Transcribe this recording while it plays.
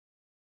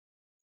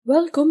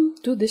Welcome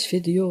to this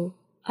video.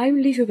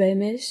 I'm Lieve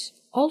Wijmes,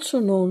 also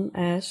known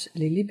as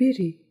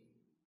Lilibiri.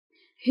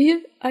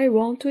 Here I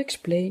want to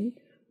explain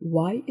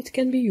why it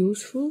can be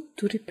useful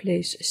to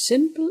replace a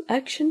simple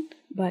action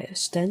by a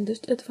standard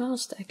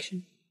advanced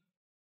action.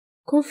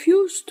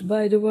 Confused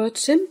by the word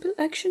simple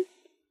action?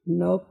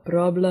 No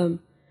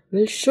problem,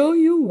 we'll show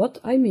you what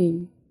I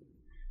mean.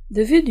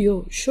 The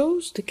video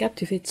shows the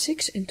Captivate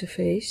 6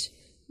 interface,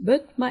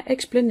 but my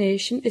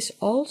explanation is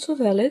also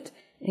valid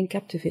in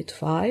Captivate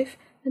 5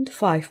 and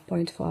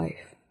 5.5.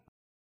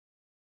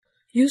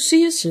 You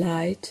see a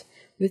slide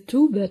with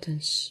two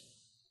buttons.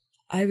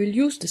 I will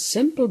use the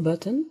simple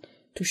button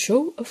to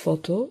show a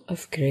photo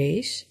of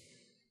Grace,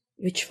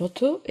 which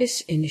photo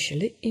is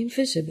initially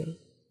invisible.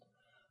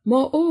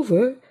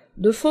 Moreover,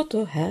 the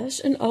photo has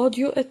an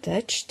audio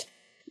attached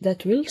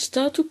that will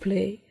start to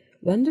play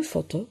when the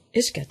photo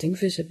is getting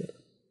visible.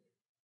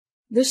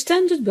 The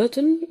standard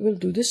button will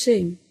do the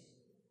same.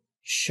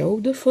 Show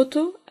the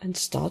photo and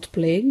start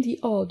playing the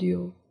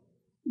audio.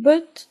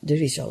 But the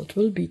result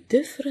will be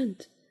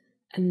different,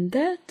 and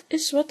that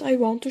is what I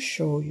want to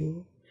show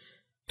you.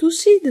 To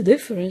see the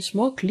difference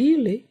more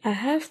clearly, I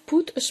have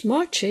put a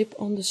smart shape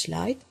on the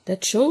slide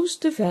that shows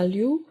the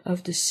value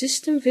of the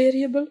system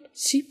variable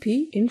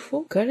CP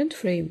info current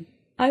frame.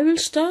 I will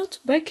start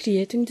by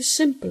creating the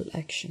simple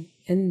action.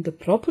 In the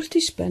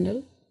Properties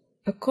panel,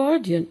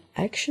 Accordion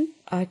action,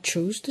 I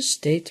choose the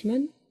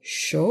statement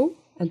Show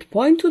and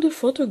point to the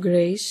photo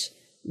Grace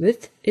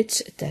with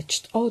its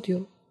attached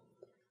audio.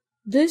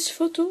 This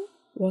photo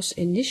was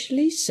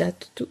initially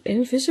set to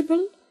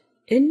invisible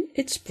in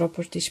its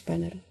Properties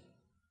panel.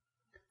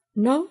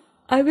 Now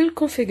I will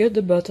configure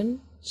the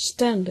button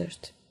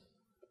Standard.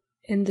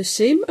 In the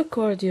same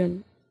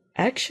accordion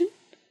action,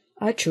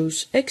 I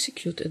choose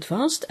Execute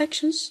Advanced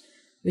Actions,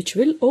 which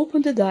will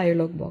open the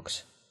dialog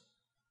box.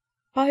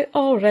 I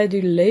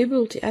already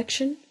labeled the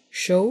action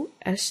Show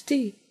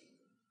ST.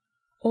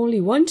 Only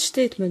one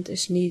statement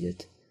is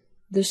needed,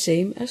 the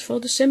same as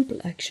for the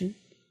simple action,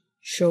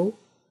 Show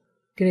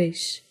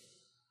Grace.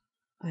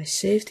 I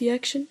save the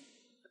action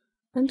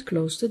and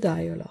close the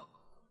dialog.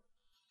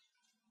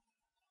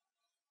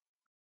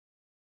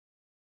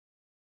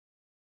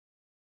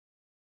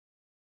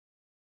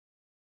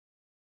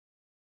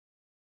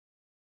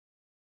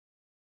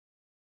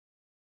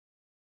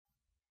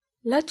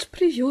 Let's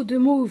preview the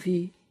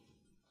movie.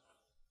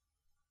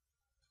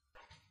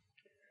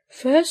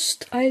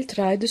 First, I'll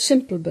try the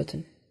simple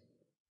button.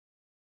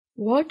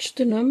 Watch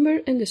the number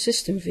in the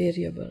system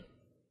variable,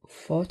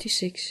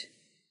 46.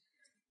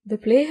 The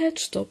playhead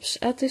stops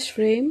at this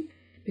frame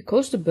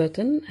because the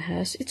button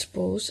has its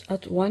pause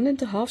at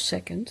 1.5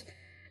 seconds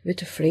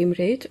with a frame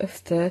rate of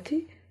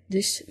 30.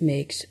 This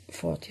makes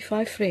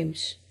 45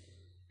 frames.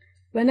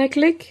 When I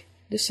click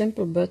the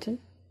simple button,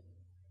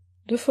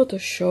 the photo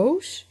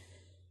shows,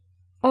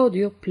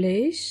 audio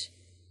plays,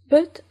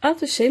 but at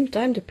the same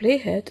time the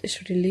playhead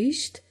is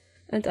released,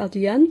 and at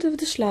the end of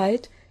the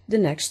slide, the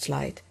next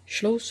slide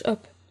shows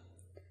up.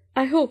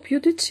 I hope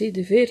you did see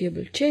the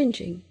variable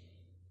changing.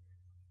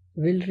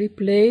 We'll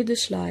replay the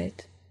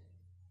slide.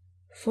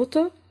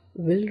 Photo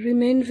will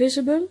remain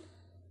visible.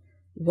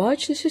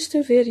 Watch the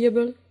system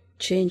variable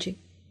changing.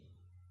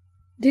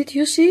 Did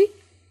you see?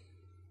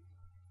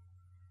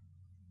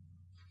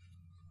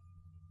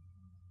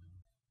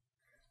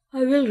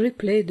 I will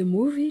replay the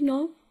movie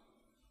now.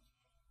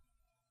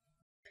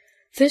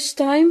 This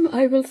time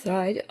I will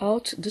try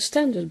out the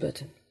standard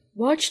button.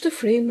 Watch the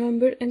frame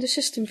number in the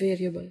system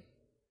variable.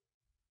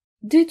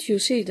 Did you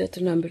see that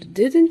the number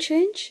didn't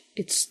change?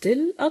 It's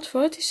still at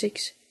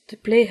 46. The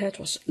playhead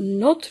was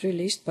not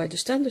released by the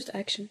standard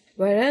action,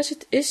 whereas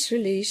it is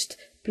released.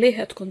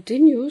 Playhead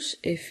continues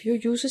if you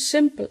use a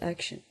simple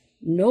action.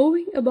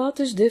 Knowing about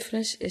this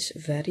difference is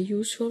very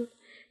useful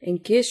in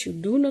case you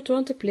do not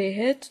want the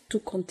playhead to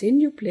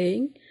continue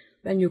playing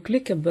when you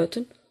click a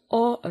button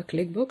or a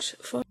clickbox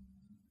for.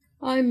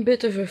 I'm a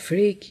bit of a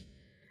freak,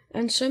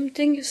 and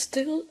something is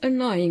still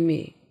annoying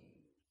me.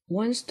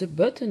 Once the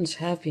buttons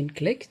have been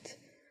clicked,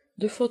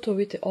 the photo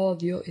with the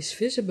audio is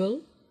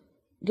visible,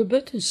 the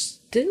buttons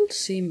still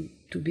seem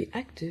to be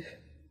active.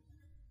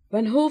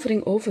 When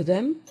hovering over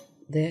them,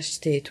 their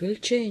state will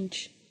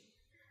change.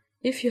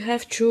 If you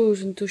have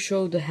chosen to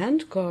show the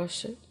hand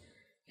cursor,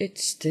 it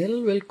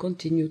still will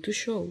continue to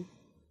show.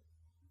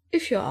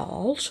 If you are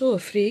also a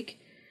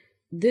freak,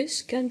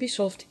 this can be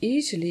solved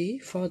easily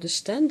for the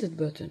standard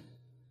button.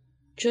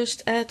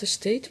 Just add a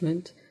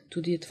statement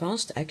to the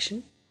advanced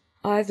action,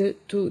 either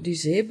to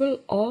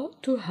disable or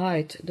to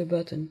hide the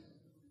button.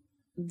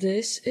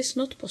 This is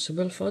not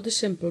possible for the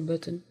simple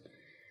button,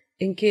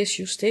 in case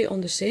you stay on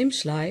the same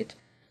slide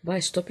by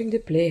stopping the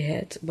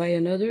playhead by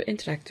another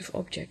interactive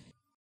object.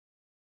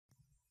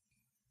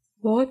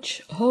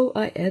 Watch how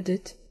I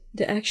edit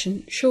the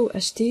action Show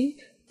ST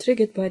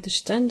triggered by the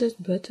standard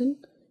button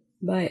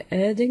by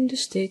adding the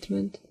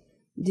statement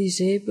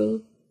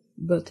Disable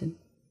button.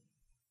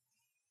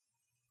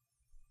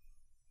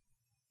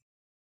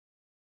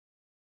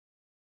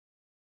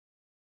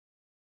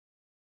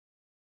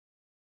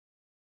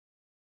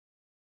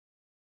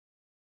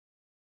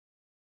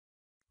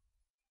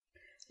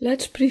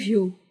 Let's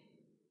preview.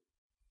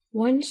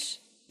 Once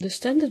the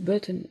standard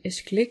button is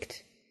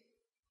clicked,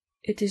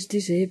 it is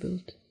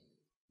disabled.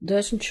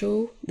 Doesn't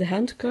show the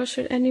hand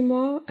cursor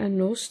anymore and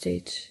no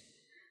states,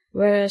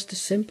 whereas the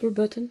simple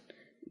button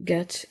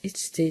gets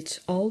its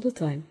states all the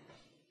time.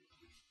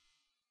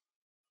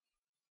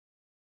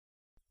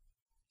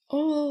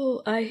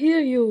 Oh, I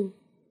hear you!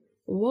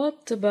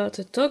 What about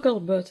a toggle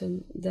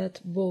button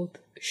that both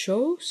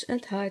shows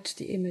and hides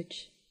the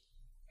image?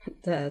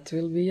 That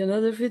will be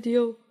another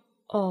video,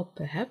 or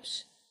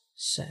perhaps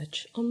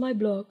search on my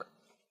blog.